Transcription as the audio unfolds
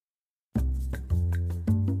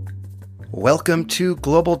Welcome to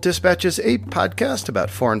Global Dispatches, a podcast about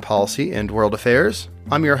foreign policy and world affairs.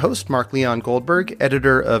 I'm your host, Mark Leon Goldberg,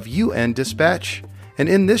 editor of UN Dispatch. And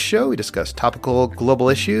in this show, we discuss topical global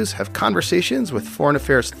issues, have conversations with foreign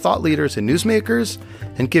affairs thought leaders and newsmakers,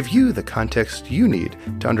 and give you the context you need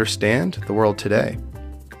to understand the world today.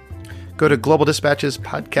 Go to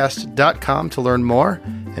globaldispatchespodcast.com to learn more.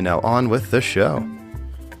 And now on with the show.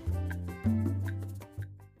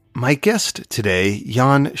 My guest today,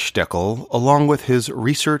 Jan Steckel, along with his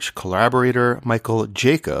research collaborator, Michael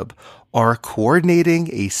Jacob, are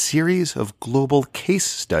coordinating a series of global case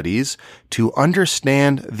studies to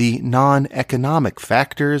understand the non-economic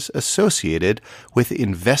factors associated with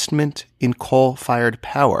investment in coal-fired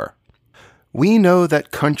power. We know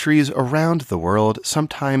that countries around the world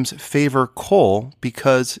sometimes favor coal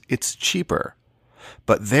because it's cheaper.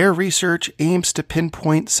 But their research aims to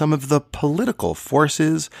pinpoint some of the political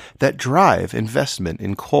forces that drive investment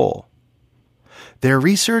in coal. Their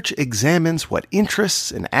research examines what interests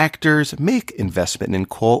and actors make investment in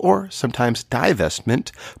coal, or sometimes divestment,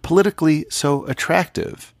 politically so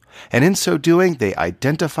attractive. And in so doing, they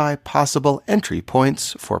identify possible entry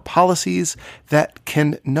points for policies that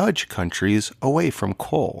can nudge countries away from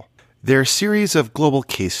coal. Their series of global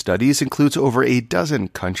case studies includes over a dozen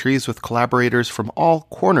countries with collaborators from all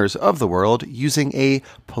corners of the world using a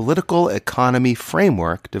political economy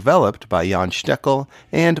framework developed by Jan Steckel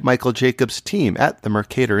and Michael Jacob's team at the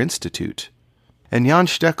Mercator Institute. And Jan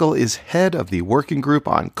Steckel is head of the Working Group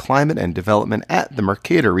on Climate and Development at the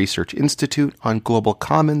Mercator Research Institute on Global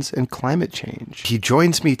Commons and Climate Change. He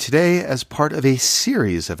joins me today as part of a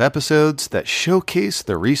series of episodes that showcase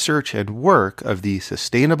the research and work of the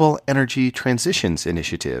Sustainable Energy Transitions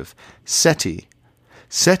Initiative, SETI.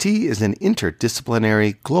 SETI is an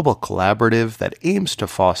interdisciplinary global collaborative that aims to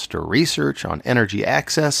foster research on energy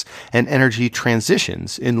access and energy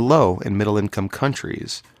transitions in low and middle-income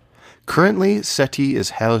countries. Currently, SETI is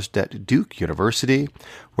housed at Duke University,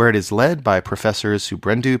 where it is led by Professors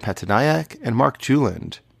Subrendu Patanayak and Mark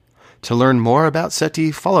Juland. To learn more about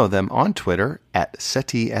SETI, follow them on Twitter at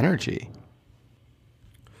SETI Energy.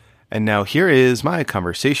 And now here is my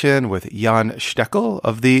conversation with Jan Steckel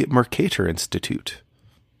of the Mercator Institute.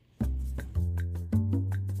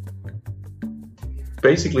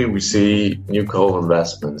 Basically, we see new coal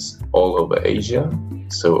investments all over Asia.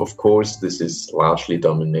 So, of course, this is largely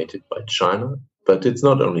dominated by China. But it's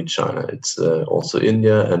not only China, it's also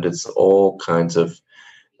India, and it's all kinds of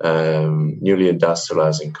newly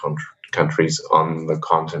industrializing countries on the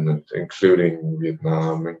continent, including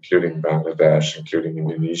Vietnam, including Bangladesh, including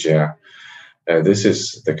Indonesia. This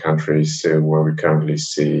is the countries where we currently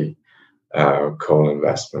see coal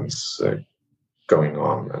investments going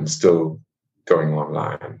on and still going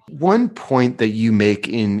online. One point that you make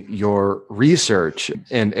in your research,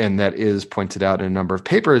 and that is pointed out in a number of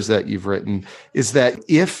papers that you've written, is that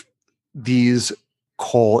if these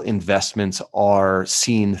coal investments are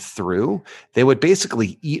seen through, they would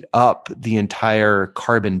basically eat up the entire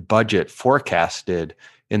carbon budget forecasted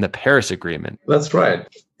in the Paris Agreement. That's right.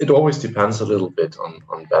 It always depends a little bit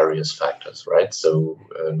on various factors, right? So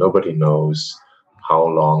nobody knows how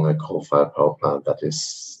long a coal-fired power plant that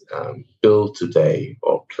is built today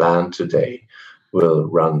or planned today will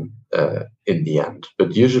run in the end.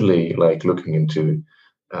 But usually, like looking into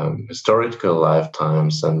historical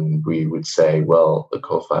lifetimes, and we would say, well, the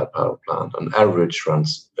coal-fired power plant on average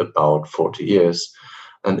runs about 40 years.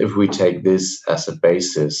 And if we take this as a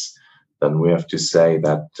basis, then we have to say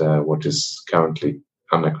that what is currently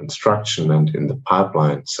under construction and in the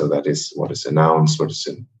pipeline, so that is what is announced, what is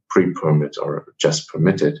in pre-permit or just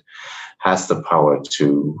permitted, has the power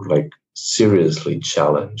to seriously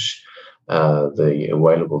challenge the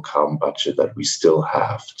available carbon budget that we still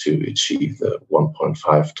have to achieve the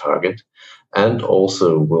 1.5 target, and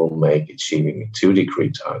also will make achieving a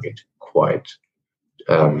 2-degree target quite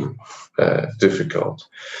difficult.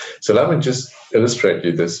 So let me just illustrate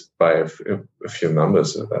you this by a few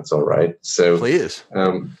numbers, if that's all right. So please.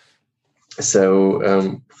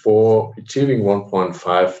 For achieving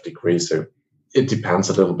 1.5 degrees, so it depends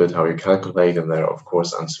a little bit how you calculate, and there are, of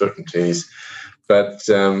course, uncertainties. But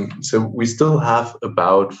so we still have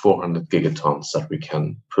about 400 gigatons that we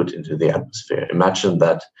can put into the atmosphere. Imagine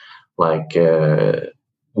that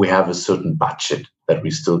we have a certain budget that we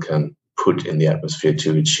still can put in the atmosphere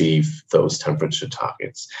to achieve those temperature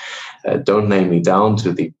targets. Don't nail me down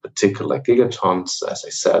to the particular gigatons. As I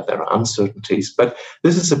said, there are uncertainties, but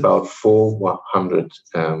this is about 400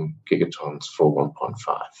 gigatons for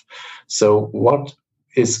 1.5. So what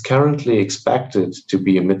is currently expected to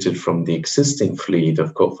be emitted from the existing fleet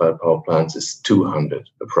of coal-fired power plants is 200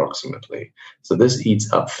 approximately. So this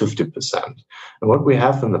eats up 50%. And what we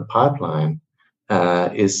have in the pipeline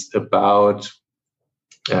is about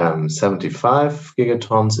 75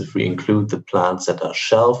 gigatons if we include the plants that are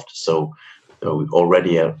shelved. So we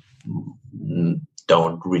already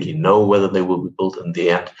don't really know whether they will be built in the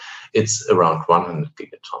end. It's around 100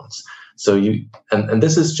 gigatons. So and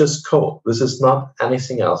this is just coal. This is not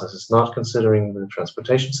anything else. This is not considering the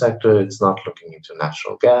transportation sector. It's not looking into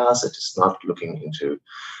natural gas. It is not looking into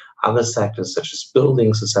other sectors such as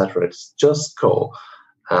buildings, etc. It's just coal.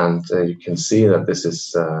 And you can see that this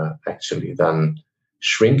is actually then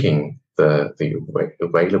shrinking the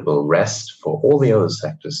available rest for all the other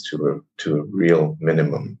sectors to a real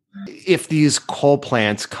minimum. If these coal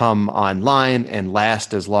plants come online and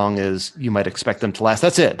last as long as you might expect them to last,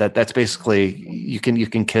 that's it. That's basically you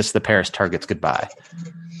can kiss the Paris targets goodbye.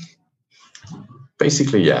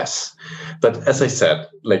 Basically, yes. But as I said,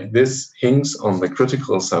 like this hinges on the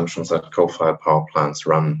critical assumptions that coal-fired power plants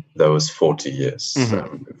run those 40 years.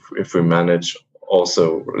 Mm-hmm. If we manage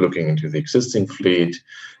also looking into the existing fleet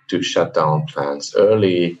to shut down plants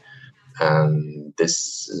early, and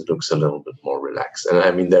this looks a little bit more relaxed. And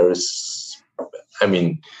I mean, there is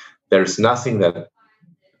nothing that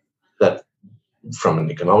from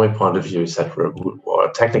an economic point of view, etc., or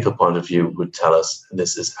a technical point of view, would tell us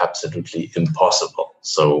this is absolutely impossible.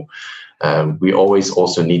 So we always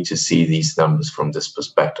also need to see these numbers from this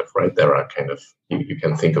perspective, right? There are kind of, you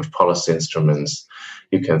can think of policy instruments,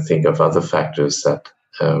 you can think of other factors that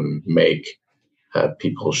make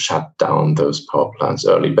people shut down those power plants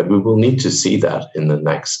early. But we will need to see that in the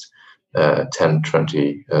next 10,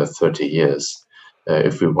 20, 30 years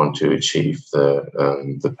if we want to achieve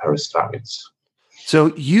the Paris targets.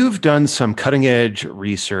 So you've done some cutting edge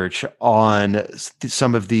research on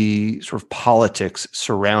some of the sort of politics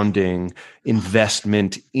surrounding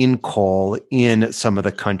investment in coal in some of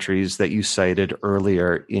the countries that you cited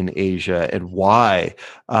earlier in Asia, and why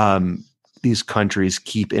these countries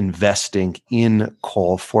keep investing in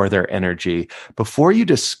coal for their energy. Before you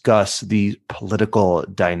discuss the political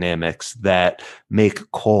dynamics that make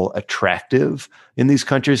coal attractive in these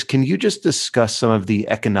countries, can you just discuss some of the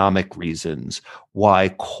economic reasons why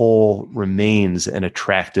coal remains an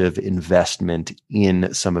attractive investment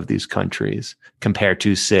in some of these countries compared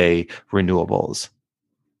to, say, renewables?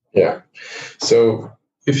 Yeah. So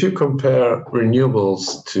if you compare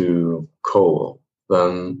renewables to coal,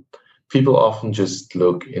 then people often just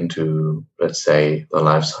look into, let's say, the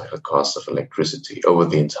life cycle cost of electricity over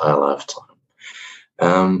the entire lifetime.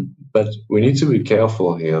 But we need to be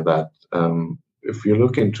careful here that if you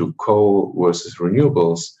look into coal versus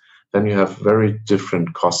renewables, then you have very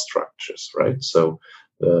different cost structures, right? So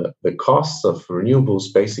the costs of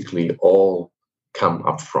renewables basically all come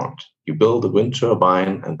up front. You build a wind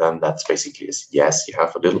turbine, and then that's basically, yes, you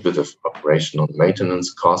have a little bit of operational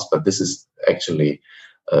maintenance cost, but this is actually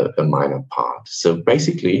a minor part. So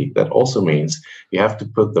basically, that also means you have to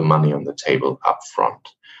put the money on the table up front.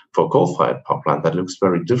 For a coal-fired power plant, that looks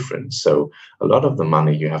very different. So a lot of the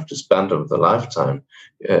money you have to spend over the lifetime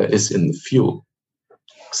is in the fuel.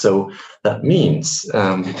 So that means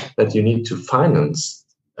that you need to finance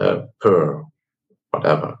per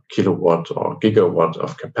whatever kilowatt or gigawatt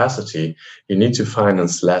of capacity, you need to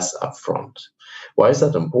finance less upfront. Why is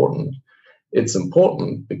that important? It's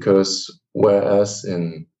important because whereas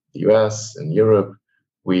in the US and Europe,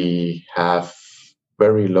 we have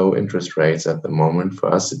very low interest rates at the moment.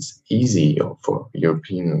 For us, it's easy, or for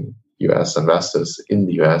European and US investors in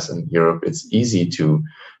the US and Europe, it's easy to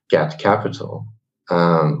get capital.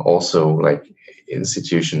 Also, like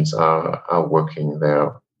institutions are working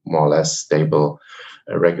there, more or less stable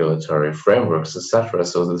regulatory frameworks, etc.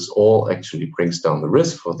 So this all actually brings down the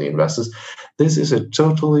risk for the investors. This is a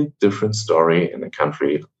totally different story in a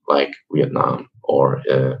country like Vietnam or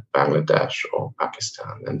Bangladesh or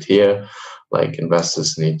Pakistan. And here, like,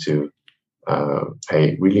 investors need to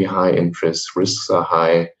pay really high interest. Risks are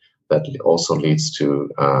high. That also leads to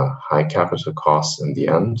high capital costs in the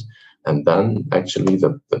end. And then actually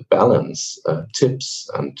the balance tips,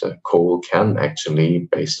 and coal can actually,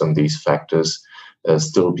 based on these factors,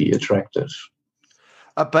 still be attractive.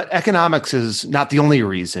 But economics is not the only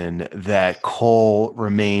reason that coal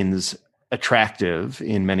remains attractive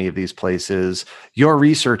in many of these places. Your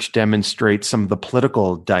research demonstrates some of the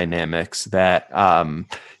political dynamics that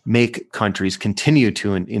make countries continue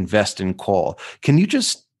to invest in coal. Can you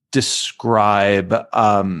just describe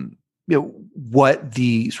what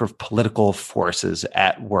the sort of political forces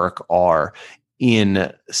at work are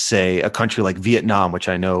in, say, a country like Vietnam, which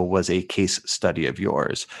I know was a case study of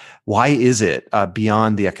yours? Why is it,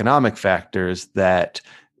 beyond the economic factors, that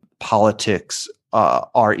politics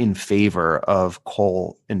are in favor of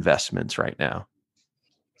coal investments right now?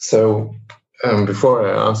 So before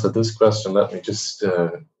I answer this question, let me just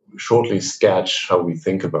shortly sketch how we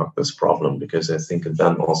think about this problem, because I think it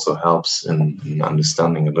then also helps in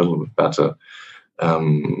understanding a little bit better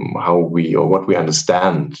how we, or what we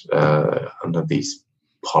understand under these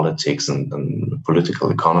politics and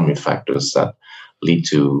political economy factors that lead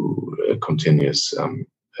to continuous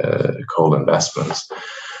coal investments.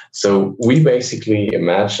 So we basically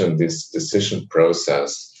imagine this decision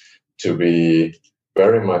process to be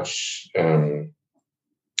very much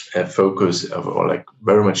a focus of, or like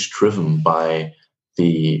very much driven by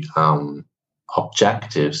the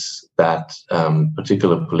objectives that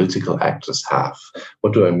particular political actors have.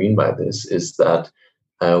 What do I mean by this? Is that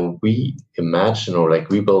we imagine, or like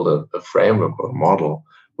we build a framework or a model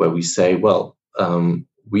where we say, well,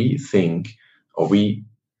 we think, or we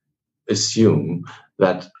assume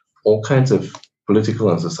that all kinds of political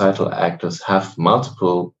and societal actors have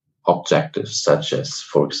multiple objectives, such as,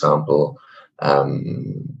 for example,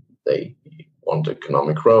 they want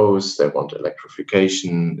economic growth, they want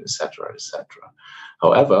electrification, etc., etc.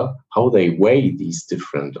 However, how they weigh these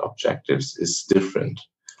different objectives is different.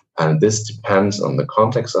 And this depends on the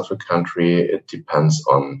context of a country. It depends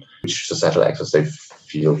on which societal actors they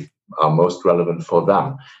feel are most relevant for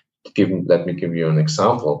them. Let me give you an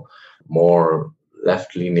example. More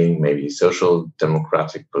left-leaning, maybe social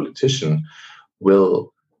democratic politician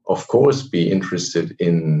will, of course, be interested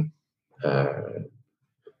in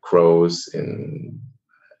growth, in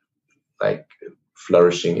like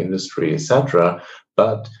flourishing industry, etc.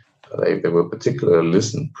 But they will particularly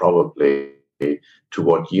listen probably to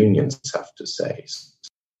what unions have to say.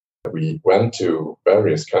 We went to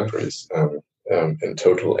various countries, in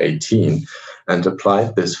total 18, and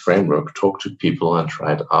applied this framework, talked to people and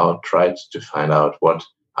tried to find out what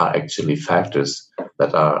are actually factors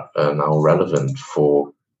that are now relevant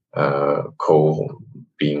for coal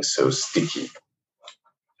being so sticky.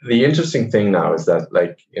 The interesting thing now is that,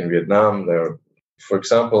 like in Vietnam, there, for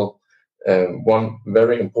example, one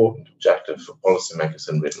very important objective for policymakers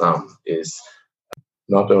in Vietnam is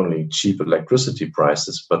not only cheap electricity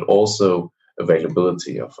prices, but also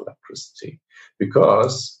availability of electricity.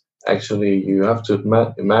 Because actually you have to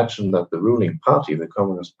imagine that the ruling party, the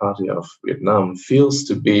Communist Party of Vietnam, feels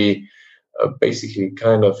to be basically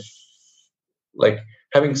kind of like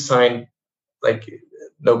having signed, like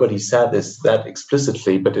nobody said this that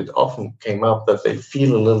explicitly, but it often came up that they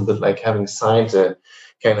feel a little bit like having signed a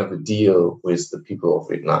kind of a deal with the people of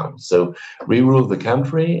Vietnam. So we rule the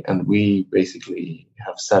country, and we basically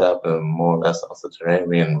have set up a more or less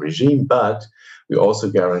authoritarian regime, but we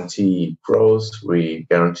also guarantee growth, we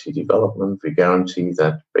guarantee development, we guarantee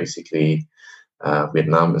that basically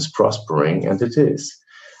Vietnam is prospering, and it is.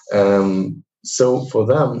 So for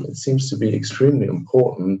them, it seems to be extremely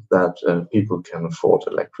important that people can afford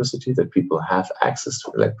electricity, that people have access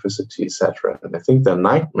to electricity, etc. And I think the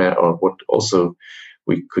nightmare, or what also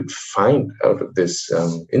we could find out of this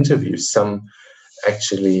interview, some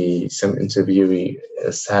interviewee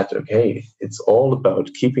said, okay, it's all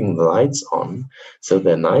about keeping the lights on. So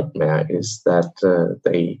their nightmare is that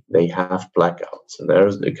they have blackouts. And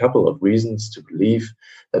there's a couple of reasons to believe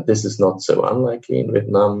that this is not so unlikely in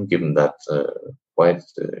Vietnam, given that quite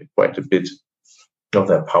a bit of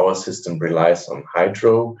their power system relies on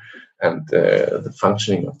hydro, and the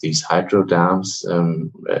functioning of these hydro dams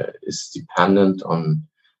is dependent on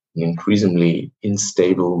an increasingly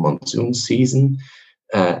unstable monsoon season,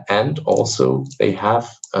 and also they have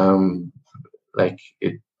a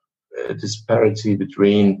disparity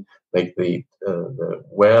between like the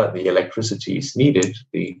where the electricity is needed,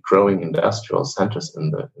 the growing industrial centers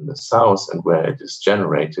in the south, and where it is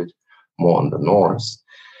generated more in the north.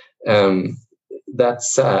 That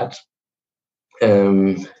said,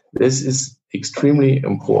 this is extremely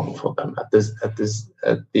important for them. At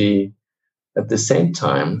the same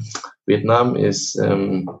time, Vietnam is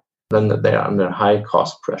then they are under high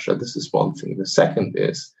cost pressure. This is one thing. The second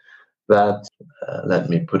is that, let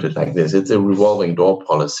me put it like this, it's a revolving door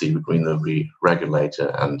policy between the regulator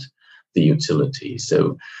and the utility.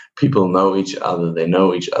 So people know each other, they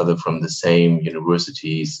know each other from the same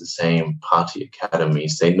universities, the same party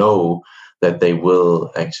academies. They know that they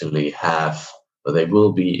will actually have, or they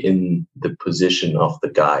will be in the position of the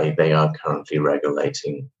guy they are currently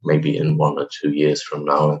regulating, maybe in 1 or 2 years from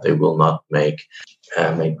now. They will not make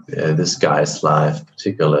this guy's life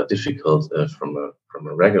particularly difficult from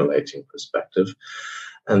a regulating perspective.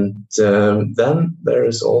 And then there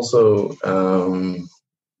is also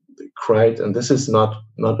and this is not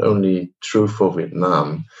only true for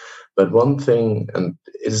Vietnam, but one thing, and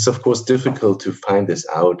it is of course difficult to find this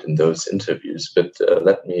out in those interviews, but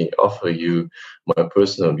let me offer you my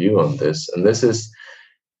personal view on this. And this is,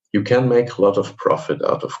 you can make a lot of profit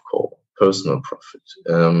out of coal, personal profit,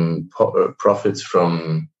 profits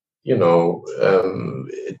from,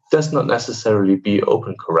 it does not necessarily be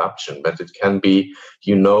open corruption, but it can be,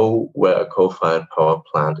 where a coal-fired power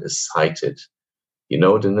plant is sited. You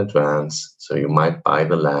know it in advance, so you might buy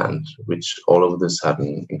the land, which all of a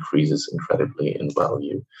sudden increases incredibly in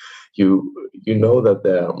value. You know that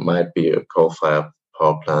there might be a coal-fired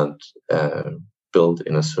power plant built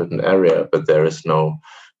in a certain area, but there is no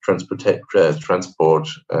transport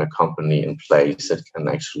company in place that can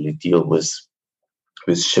actually deal with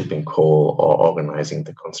shipping coal or organizing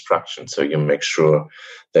the construction. So you make sure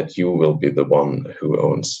that you will be the one who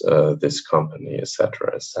owns this company,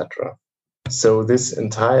 etc., etc. So this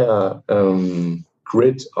entire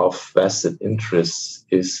grid of vested interests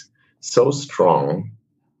is so strong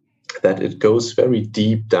that it goes very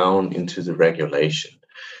deep down into the regulation.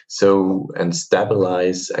 So, and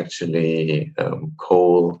stabilize actually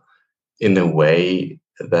coal in a way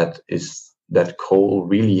that coal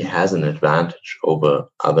really has an advantage over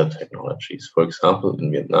other technologies. For example,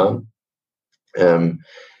 in Vietnam,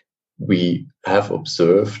 we have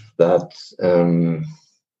observed that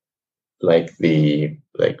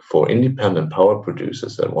for independent power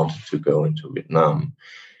producers that wanted to go into Vietnam,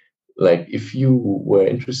 if you were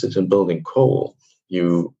interested in building coal,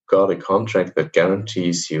 you got a contract that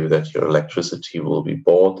guarantees you that your electricity will be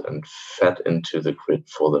bought and fed into the grid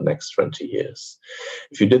for the next 20 years.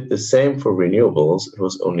 If you did the same for renewables, it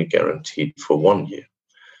was only guaranteed for 1 year.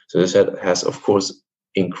 So this has, of course,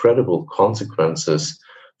 incredible consequences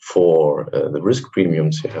for the risk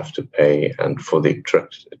premiums you have to pay and for the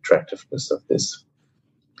attractiveness of this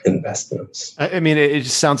investments. I mean, it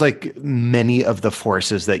just sounds like many of the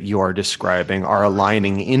forces that you are describing are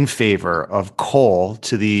aligning in favor of coal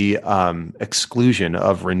to the exclusion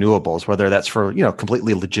of renewables, whether that's for,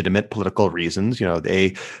 completely legitimate political reasons.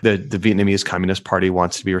 The Vietnamese Communist Party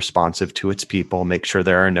wants to be responsive to its people, make sure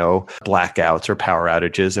there are no blackouts or power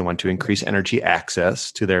outages, and want to increase energy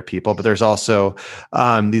access to their people. But there's also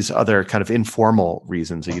these other kind of informal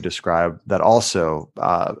reasons that you describe that also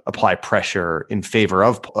apply pressure in favor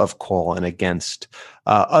of coal and against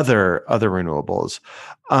other renewables.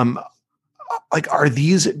 Are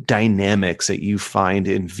these dynamics that you find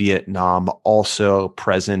in Vietnam also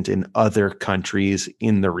present in other countries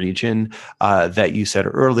in the region that you said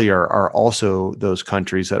earlier are also those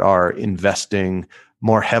countries that are investing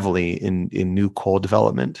more heavily in new coal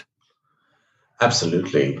development?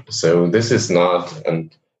 Absolutely. So this is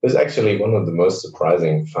actually one of the most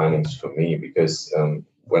surprising findings for me, because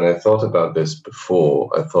when I thought about this before,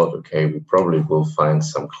 I thought, okay, we probably will find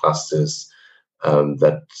some clusters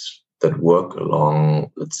that work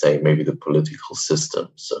along, let's say, maybe the political system.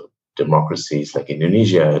 So democracies like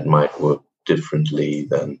Indonesia, it might work differently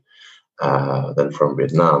than from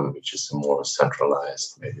Vietnam, which is a more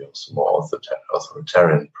centralized, maybe also more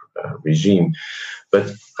authoritarian regime. But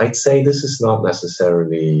I'd say this is not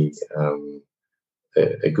necessarily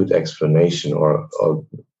a good explanation, or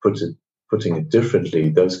putting it differently,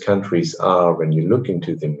 those countries are, when you look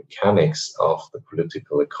into the mechanics of the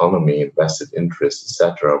political economy, invested interests,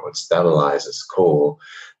 etc., what stabilizes coal,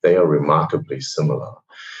 they are remarkably similar.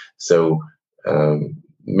 So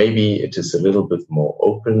maybe it is a little bit more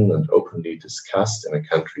open and openly discussed in a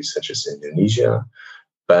country such as Indonesia,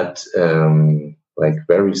 but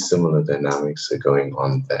very similar dynamics are going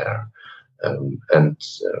on there.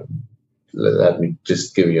 Let me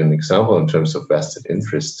just give you an example in terms of vested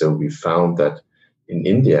interest. So we found that in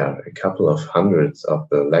India, a couple of hundreds of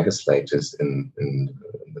the legislators in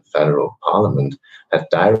the federal parliament had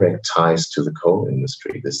direct ties to the coal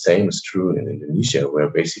industry. The same is true in Indonesia, where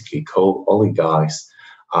basically coal oligarchs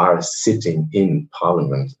are sitting in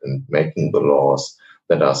parliament and making the laws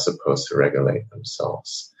that are supposed to regulate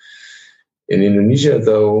themselves. In Indonesia,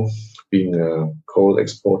 though, being a coal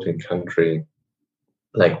exporting country,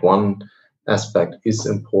 one aspect is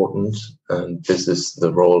important, and this is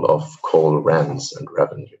the role of coal rents and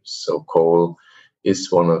revenues. So coal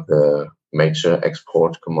is one of the major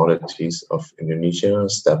export commodities of Indonesia,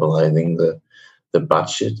 stabilizing the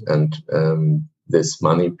budget, and this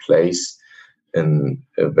money plays a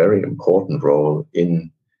very important role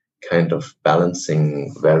in kind of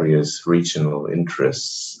balancing various regional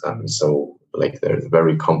interests. There's a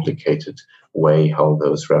very complicated way how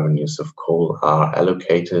those revenues of coal are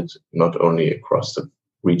allocated, not only across the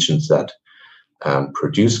regions that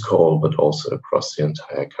produce coal, but also across the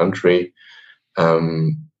entire country.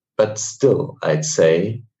 But still, I'd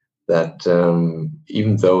say that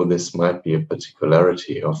even though this might be a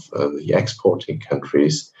particularity of the exporting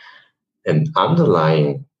countries, an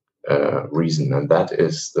underlying reason, and that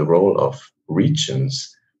is the role of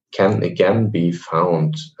regions, can again be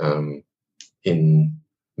found in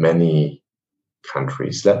many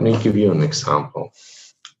countries. Let me give you an example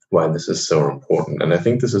why this is so important. And I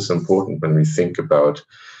think this is important when we think about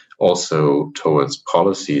also towards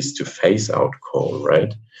policies to phase out coal,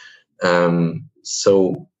 right?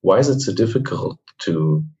 So why is it so difficult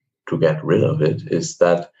to get rid of it is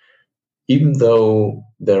that even though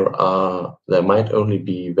there might only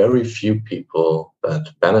be very few people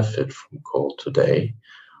that benefit from coal today,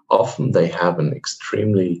 often they have an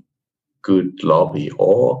extremely good lobby,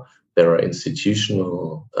 or there are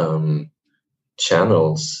institutional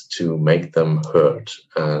channels to make them heard,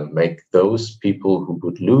 make those people who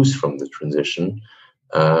would lose from the transition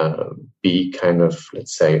be kind of,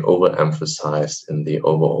 let's say, overemphasized in the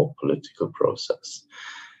overall political process.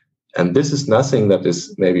 And this is nothing that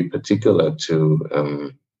is maybe particular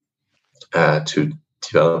to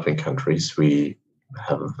developing countries. We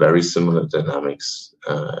have very similar dynamics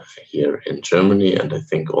here in Germany, and I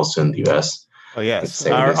think also in the US. Oh yes,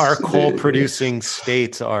 our coal-producing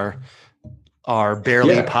states are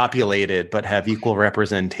barely populated, but have equal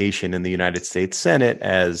representation in the United States Senate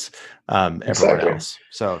as everyone else.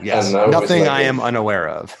 So yes, nothing I am unaware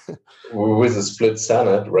of. With a split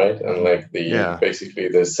Senate, right, and like basically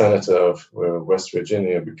the senator of West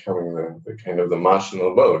Virginia becoming the kind of the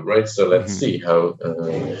marginal vote, right? So let's see how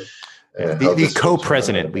the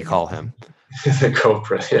co-president we call him. The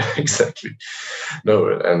co-president, yeah, exactly. No,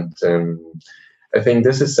 and I think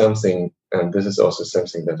this is something, and this is also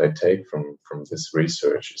something that I take from this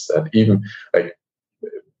research, is that even like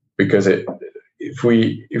because if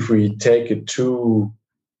we take a too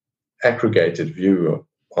aggregated view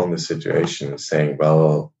on the situation, saying,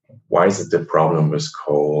 well, why is it the problem with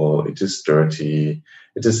coal? It is dirty.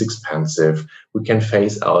 It is expensive. We can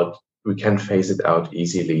phase it out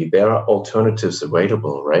easily. There are alternatives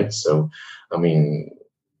available, right? So, I mean,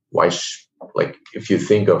 like if you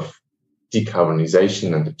think of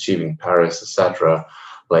decarbonization and achieving Paris, etc.,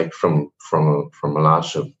 like from a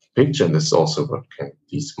larger picture, and this is also what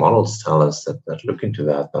these models tell us that look into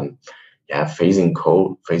that, then phasing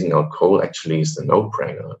out coal actually is the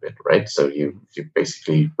no-brainer of it, right? So you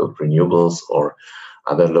basically build renewables or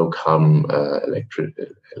other low carbon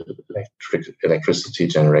electricity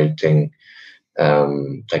generating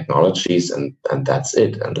technologies, and that's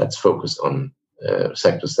it. And let's focus on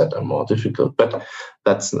sectors that are more difficult. But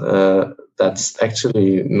that's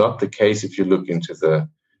actually not the case if you look into the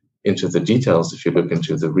details, if you look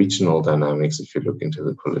into the regional dynamics, if you look into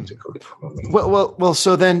the political economy. Well.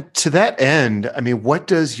 So then, to that end, I mean, what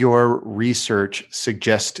does your research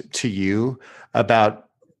suggest to you about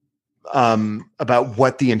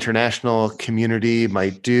what the international community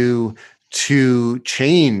might do to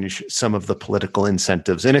change some of the political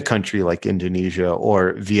incentives in a country like Indonesia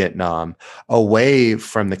or Vietnam away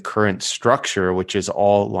from the current structure, which is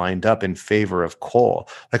all lined up in favor of coal?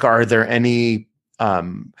 Like, are there any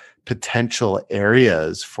potential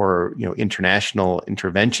areas for international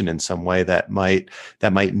intervention in some way that might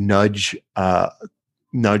nudge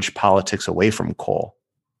politics away from coal?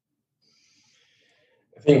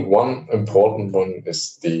 I think one important one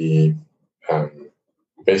is the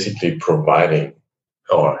basically providing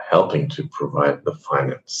or helping to provide the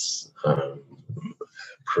finance,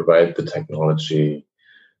 provide the technology,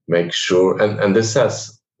 make sure, and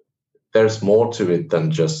there's more to it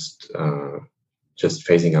than just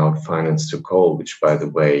phasing out finance to coal, which, by the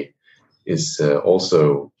way, is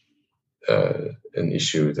also an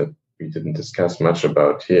issue that we didn't discuss much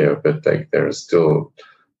about here, but like there is still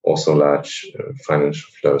also large financial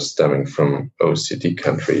flows stemming from OECD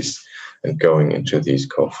countries and going into these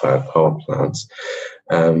coal-fired power plants.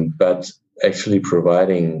 But actually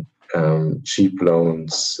providing cheap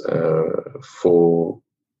loans for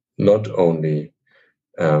not only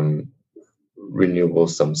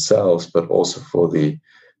renewables themselves, but also for the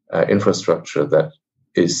infrastructure that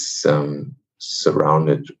is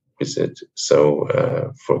surrounded with it. So,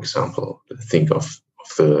 for example, think of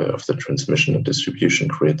the transmission and distribution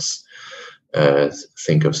grids,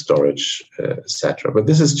 think of storage, etc. But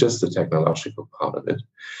this is just the technological part of it.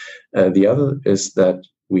 The other is that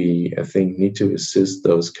we, I think, need to assist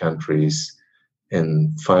those countries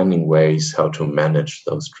in finding ways how to manage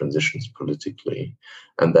those transitions politically.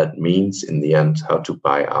 And that means, in the end, how to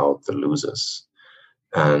buy out the losers.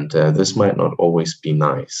 And this might not always be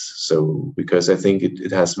nice. So, because I think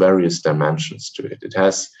it has various dimensions to it. It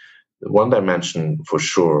has one dimension for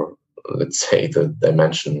sure, let's say the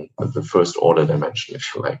dimension, the first order dimension,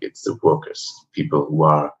 if you like, it's the workers, people who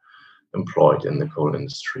are employed in the coal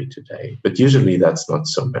industry today. But usually that's not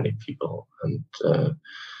so many people. And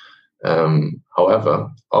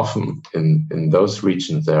however, often in those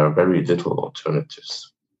regions, there are very little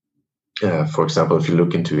alternatives. For example, if you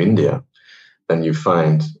look into India, then you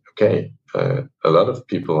find, okay, a lot of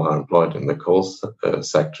people are employed in the coal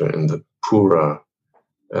sector in the poorer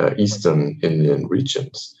eastern Indian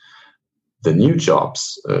regions. The new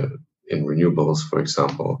jobs in renewables, for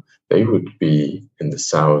example, they would be in the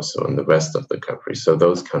south or in the west of the country. So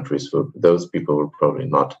those people will probably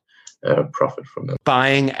not profit from them.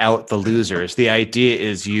 Buying out the losers. The idea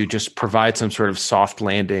is you just provide some sort of soft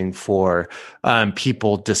landing for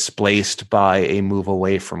people displaced by a move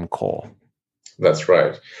away from coal. That's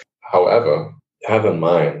right. However, have in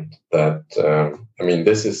mind that,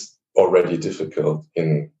 this is already difficult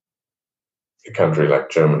in a country like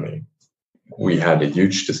Germany. We had a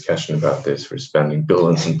huge discussion about this. We're spending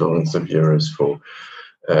billions and billions of euros for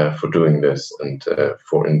doing this, and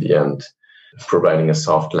for in the end providing a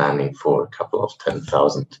soft landing for a couple of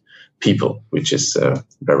 10,000 people, which is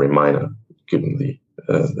very minor given the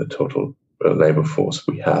total labor force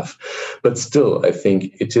we have. But still, I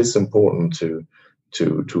think it is important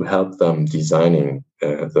to help them designing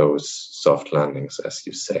those soft landings, as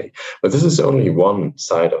you say. But this is only one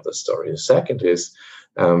side of the story. The second is,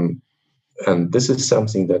 and this is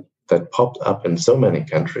something that popped up in so many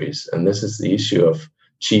countries, and this is the issue of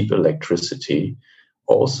cheap electricity,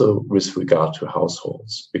 also with regard to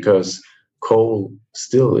households, because coal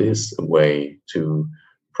still is a way to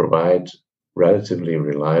provide relatively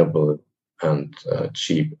reliable and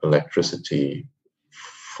cheap electricity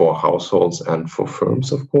for households and for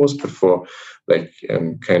firms, of course, but for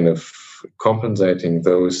kind of compensating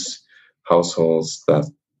those households that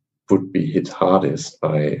would be hit hardest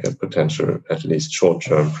by a potential, at least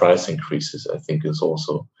short-term price increases, I think is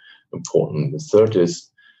also important. The third is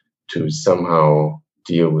to somehow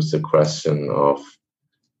deal with the question of,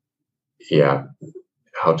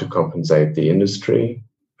 how to compensate the industry,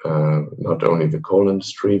 not only the coal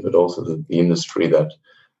industry, but also the industry that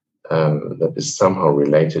is somehow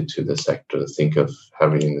related to the sector. Think of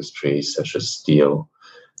heavy industries such as steel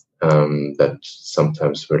that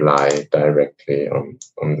sometimes rely directly on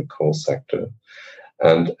the coal sector.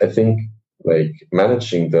 And I think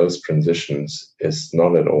managing those transitions is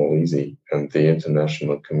not at all easy. And the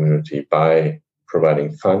international community, by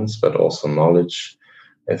providing funds, but also knowledge,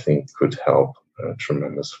 I think could help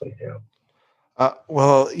tremendously here.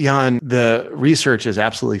 Well, Jan, the research is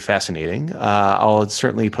absolutely fascinating. I'll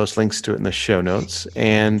certainly post links to it in the show notes.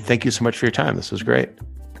 And thank you so much for your time. This was great.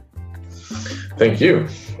 Thank you.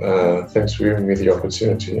 Thanks for giving me the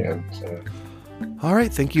opportunity. And all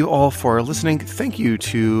right. Thank you all for listening. Thank you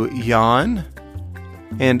to Jan.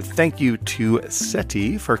 And thank you to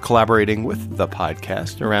SETI for collaborating with the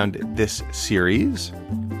podcast around this series.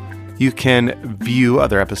 You can view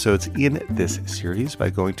other episodes in this series by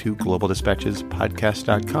going to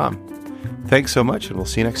globaldispatchespodcast.com. Thanks so much, and we'll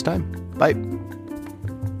see you next time. Bye.